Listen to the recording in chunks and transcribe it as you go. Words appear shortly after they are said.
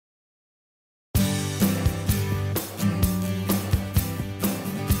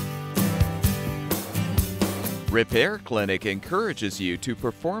Repair Clinic encourages you to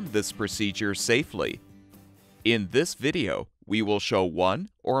perform this procedure safely. In this video, we will show one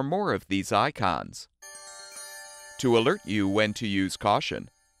or more of these icons to alert you when to use caution.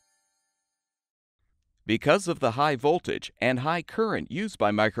 Because of the high voltage and high current used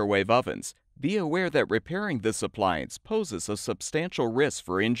by microwave ovens, be aware that repairing this appliance poses a substantial risk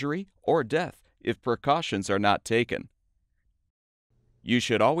for injury or death if precautions are not taken. You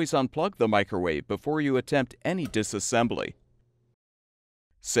should always unplug the microwave before you attempt any disassembly.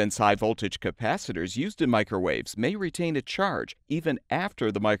 Since high-voltage capacitors used in microwaves may retain a charge even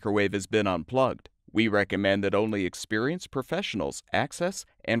after the microwave has been unplugged, we recommend that only experienced professionals access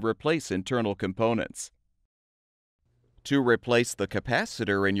and replace internal components. To replace the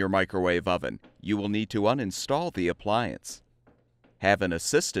capacitor in your microwave oven, you will need to uninstall the appliance. Have an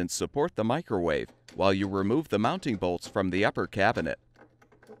assistant support the microwave while you remove the mounting bolts from the upper cabinet.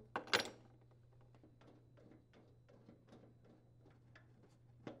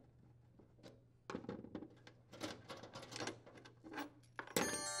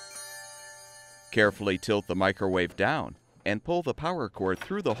 Carefully tilt the microwave down and pull the power cord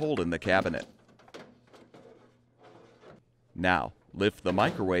through the hole in the cabinet. Now, lift the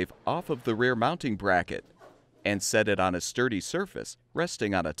microwave off of the rear mounting bracket and set it on a sturdy surface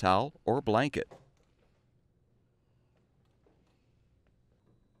resting on a towel or blanket.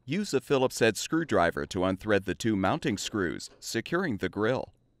 Use a Phillips head screwdriver to unthread the two mounting screws, securing the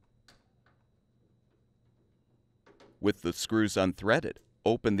grill. With the screws unthreaded,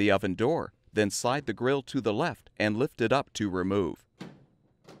 open the oven door, then slide the grill to the left and lift it up to remove.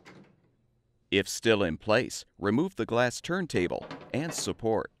 If still in place, remove the glass turntable and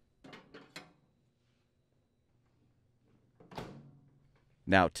support.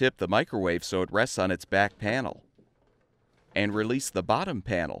 Now tip the microwave so it rests on its back panel. And release the bottom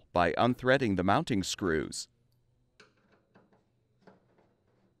panel by unthreading the mounting screws.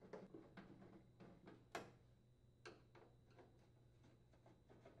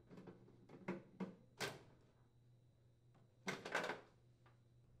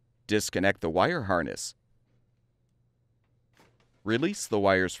 Disconnect the wire harness. Release the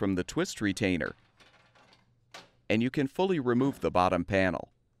wires from the twist retainer, and you can fully remove the bottom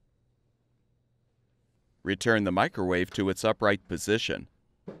panel. Return the microwave to its upright position,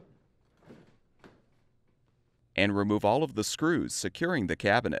 and remove all of the screws securing the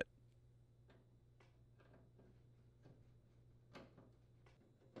cabinet.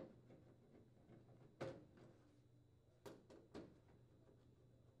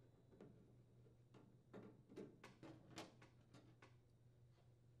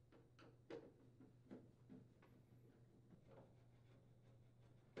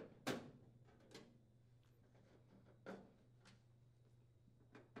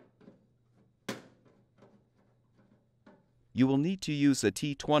 You will need to use a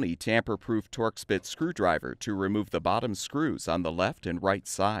T20 tamper-proof Torx bit screwdriver to remove the bottom screws on the left and right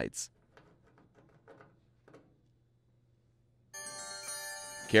sides.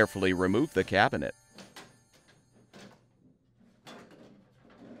 Carefully remove the cabinet.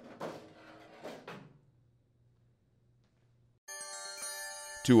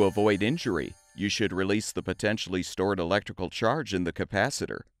 To avoid injury, you should release the potentially stored electrical charge in the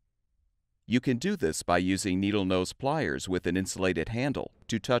capacitor. You can do this by using needle nose pliers with an insulated handle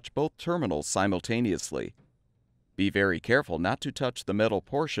to touch both terminals simultaneously. Be very careful not to touch the metal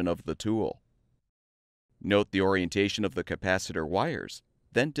portion of the tool. Note the orientation of the capacitor wires,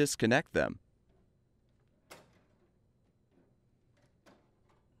 then disconnect them.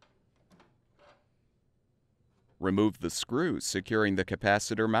 Remove the screws securing the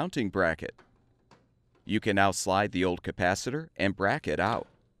capacitor mounting bracket. You can now slide the old capacitor and bracket out.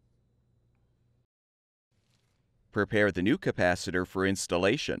 Prepare the new capacitor for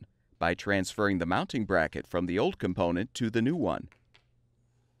installation by transferring the mounting bracket from the old component to the new one.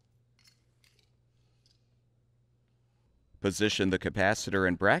 Position the capacitor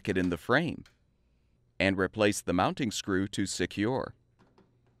and bracket in the frame and replace the mounting screw to secure.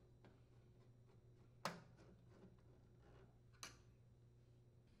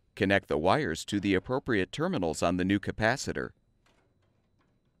 Connect the wires to the appropriate terminals on the new capacitor.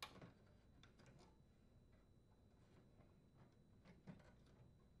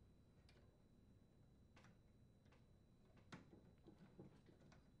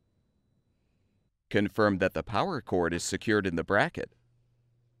 Confirm that the power cord is secured in the bracket.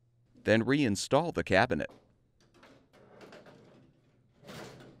 Then reinstall the cabinet.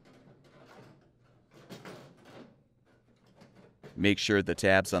 Make sure the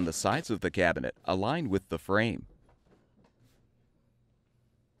tabs on the sides of the cabinet align with the frame.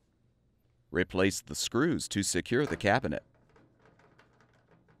 Replace the screws to secure the cabinet.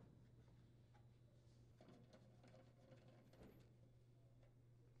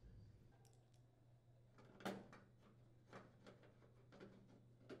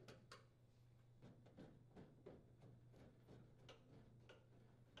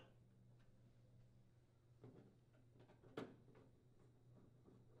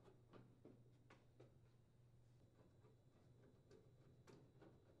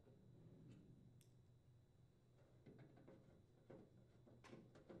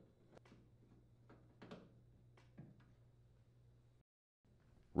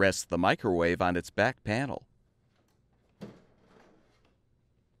 Rest the microwave on its back panel.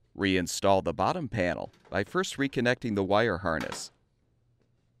 Reinstall the bottom panel by first reconnecting the wire harness.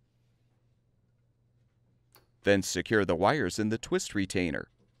 Then secure the wires in the twist retainer.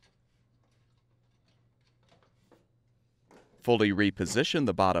 Fully reposition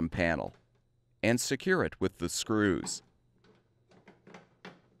the bottom panel and secure it with the screws.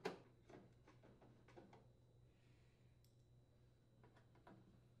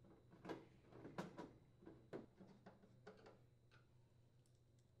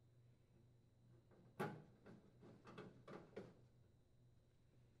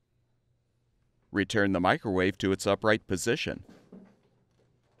 Return the microwave to its upright position.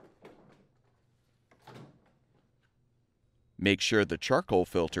 Make sure the charcoal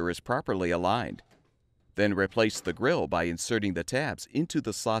filter is properly aligned. Then replace the grill by inserting the tabs into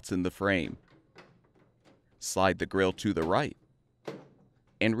the slots in the frame. Slide the grill to the right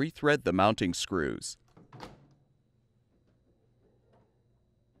and rethread the mounting screws.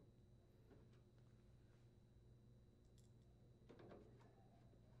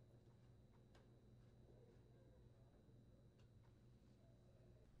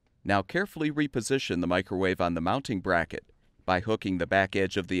 Now carefully reposition the microwave on the mounting bracket by hooking the back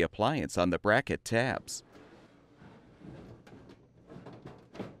edge of the appliance on the bracket tabs.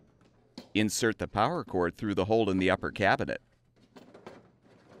 Insert the power cord through the hole in the upper cabinet.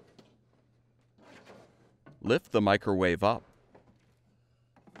 Lift the microwave up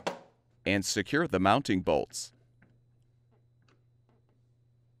and secure the mounting bolts.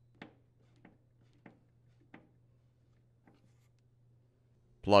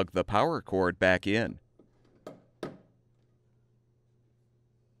 Plug the power cord back in.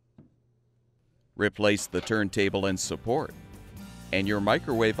 Replace the turntable and support, and your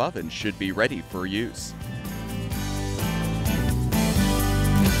microwave oven should be ready for use.